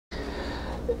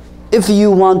If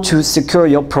you want to secure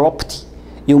your property,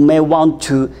 you may want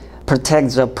to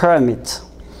protect the perimeter.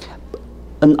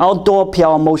 An outdoor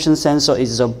PIR motion sensor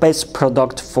is the best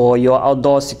product for your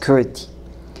outdoor security.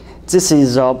 This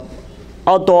is an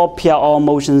outdoor PIR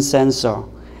motion sensor.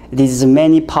 It is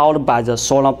mainly powered by the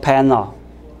solar panel.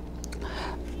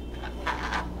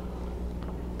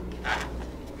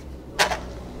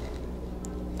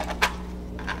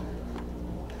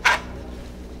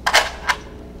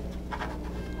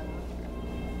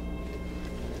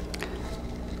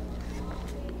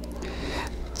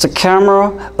 The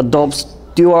camera adopts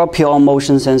dual PIR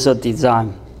motion sensor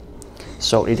design,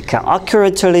 so it can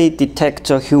accurately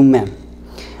detect a human,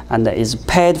 and is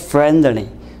pet friendly,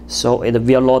 so it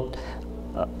will not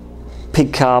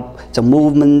pick up the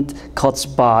movement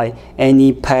caused by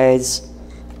any pets.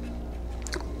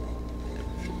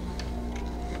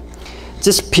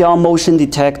 This PIR motion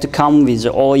detector comes with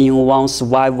all-in-one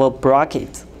survival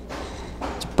bracket.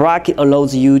 The bracket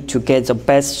allows you to get the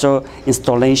best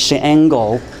installation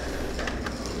angle.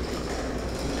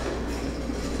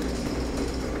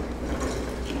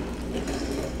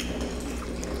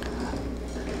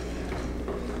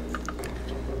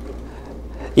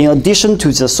 In addition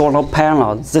to the solar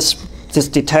panel, this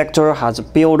detector has a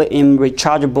built-in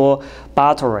rechargeable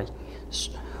battery.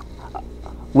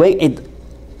 When it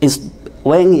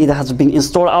has been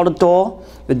installed outdoor,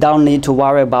 you don't need to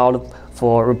worry about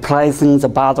for replacing the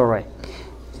battery.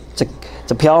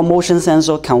 The PIR motion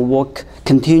sensor can work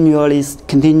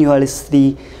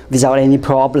continuously without any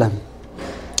problem.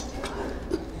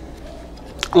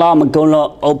 Now I'm going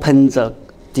to open the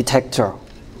detector.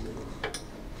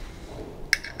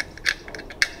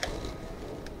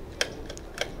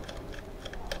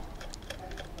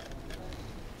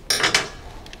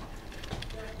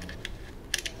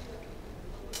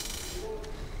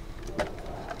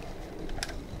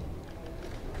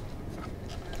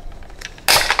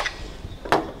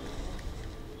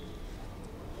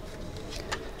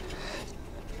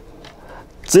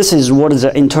 This is what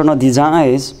the internal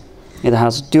design is. It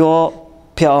has dual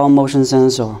PIR motion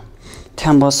sensor,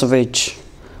 temper switch,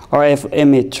 RF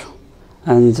emitter,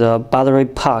 and the battery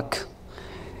pack.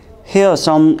 Here are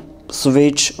some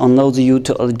switch allows you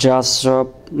to adjust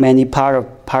many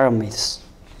parameters.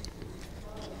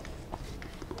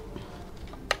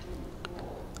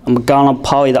 I'm gonna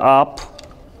power it up.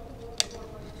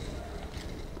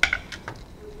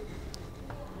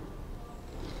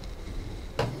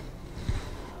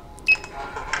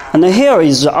 And here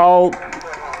is our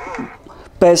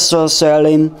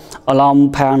best-selling alarm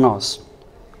panels.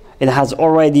 It has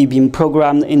already been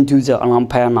programmed into the alarm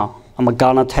panel. I'm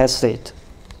gonna test it.